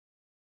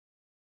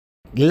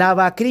La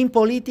bacrín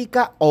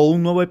política o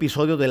un nuevo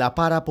episodio de la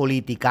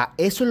parapolítica,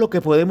 eso es lo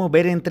que podemos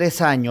ver en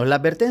 3 años. La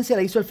advertencia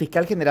la hizo el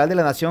fiscal general de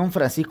la Nación,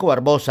 Francisco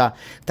Barbosa,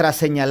 tras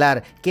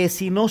señalar que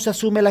si no se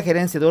asume la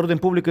gerencia de orden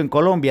público en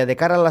Colombia de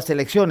cara a las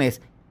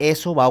elecciones,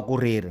 eso va a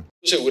ocurrir.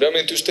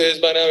 Seguramente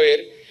ustedes van a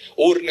ver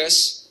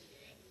urnas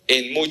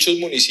en muchos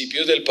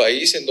municipios del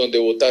país en donde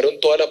votaron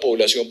toda la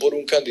población por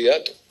un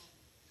candidato.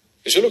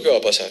 Eso es lo que va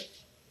a pasar.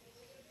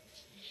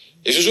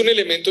 Eso es un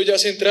elemento ya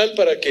central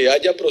para que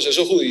haya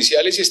procesos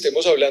judiciales y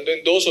estemos hablando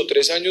en 2 o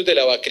 3 años de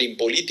la bacrín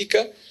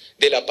política,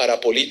 de la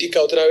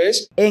parapolítica otra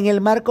vez. En el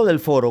marco del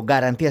foro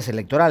Garantías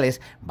Electorales,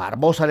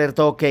 Barbosa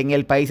alertó que en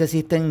el país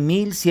existen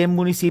 1.100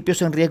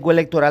 municipios en riesgo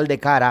electoral de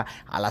cara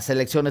a las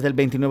elecciones del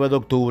 29 de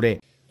octubre.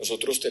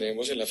 Nosotros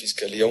tenemos en la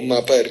Fiscalía un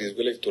mapa de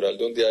riesgo electoral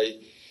donde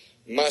hay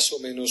más o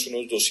menos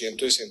unos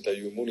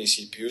 261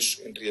 municipios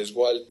en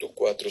riesgo alto,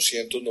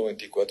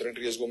 494 en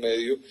riesgo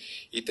medio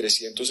y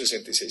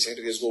 366 en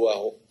riesgo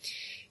bajo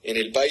en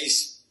el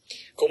país.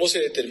 ¿Cómo se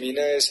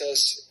determinan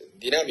esas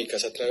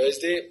dinámicas? A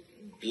través de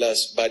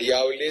las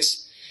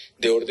variables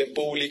de orden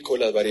público,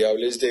 las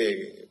variables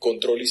de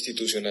control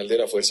institucional de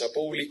la fuerza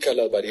pública,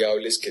 las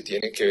variables que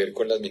tienen que ver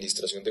con la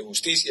administración de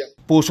justicia.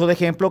 Puso de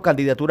ejemplo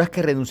candidaturas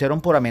que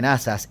renunciaron por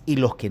amenazas y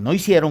los que no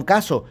hicieron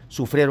caso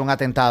sufrieron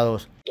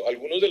atentados.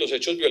 Algunos de los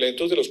hechos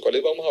violentos de los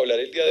cuales vamos a hablar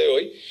el día de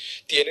hoy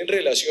tienen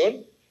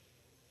relación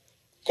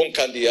con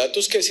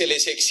candidatos que se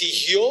les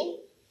exigió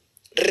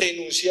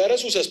renunciar a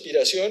sus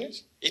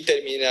aspiraciones y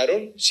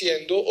terminaron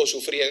siendo o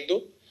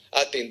sufriendo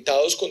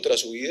atentados contra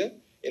su vida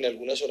en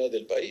algunas zonas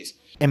del país.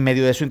 En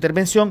medio de su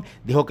intervención,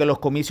 dijo que los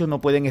comicios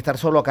no pueden estar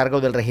solo a cargo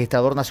del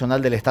Registrador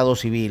Nacional del Estado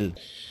Civil.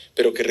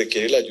 Pero que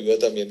requiere la ayuda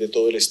también de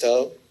todo el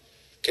Estado,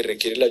 que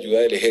requiere la ayuda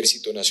del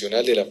Ejército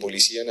Nacional, de la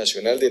Policía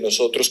Nacional, de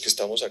nosotros que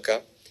estamos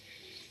acá.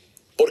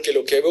 Porque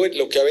lo que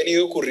ha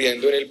venido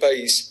ocurriendo en el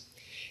país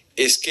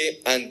es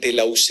que ante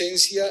la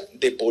ausencia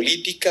de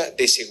política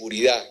de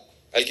seguridad,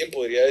 alguien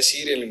podría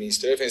decir en el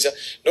Ministerio de Defensa,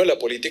 no, la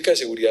política de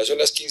seguridad son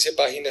las 15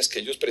 páginas que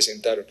ellos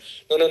presentaron.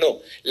 No.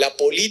 La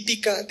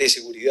política de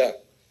seguridad,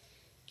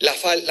 la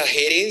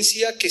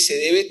gerencia que se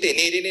debe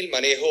tener en el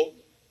manejo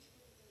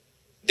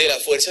de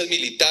las fuerzas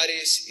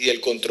militares y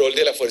del control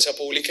de la fuerza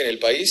pública en el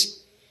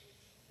país,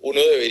 uno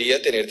debería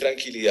tener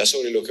tranquilidad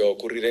sobre lo que va a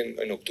ocurrir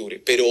en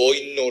octubre, pero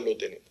hoy no lo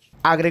tenemos.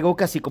 Agregó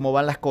que así como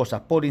van las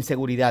cosas por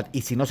inseguridad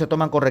y si no se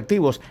toman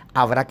correctivos,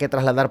 habrá que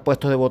trasladar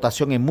puestos de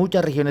votación en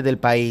muchas regiones del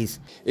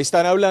país.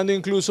 Están hablando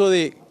incluso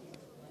de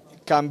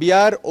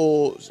cambiar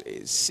o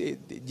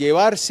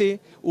llevarse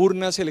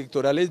urnas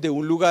electorales de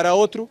un lugar a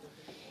otro,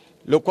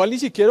 lo cual ni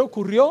siquiera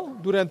ocurrió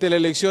durante la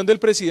elección del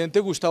presidente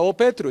Gustavo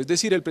Petro. Es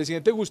decir, el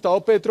presidente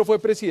Gustavo Petro fue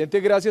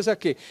presidente gracias a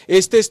que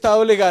este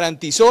Estado le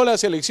garantizó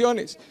las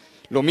elecciones.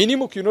 Lo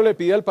mínimo que uno le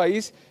pide al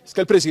país es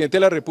que el presidente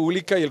de la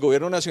República y el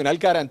gobierno nacional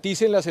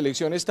garanticen las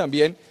elecciones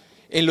también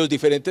en los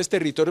diferentes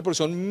territorios, porque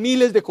son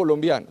miles de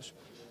colombianos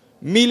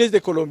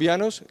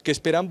que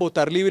esperan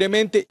votar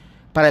libremente.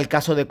 Para el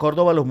caso de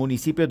Córdoba, los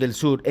municipios del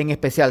sur, en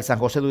especial San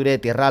José de Uré,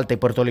 Tierra Alta y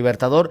Puerto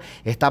Libertador,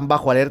 están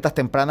bajo alertas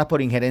tempranas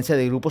por injerencia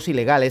de grupos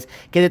ilegales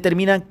que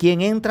determinan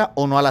quién entra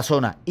o no a la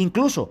zona,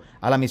 incluso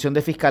a la misión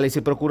de fiscales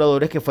y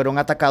procuradores que fueron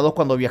atacados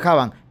cuando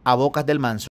viajaban a Bocas del Manso.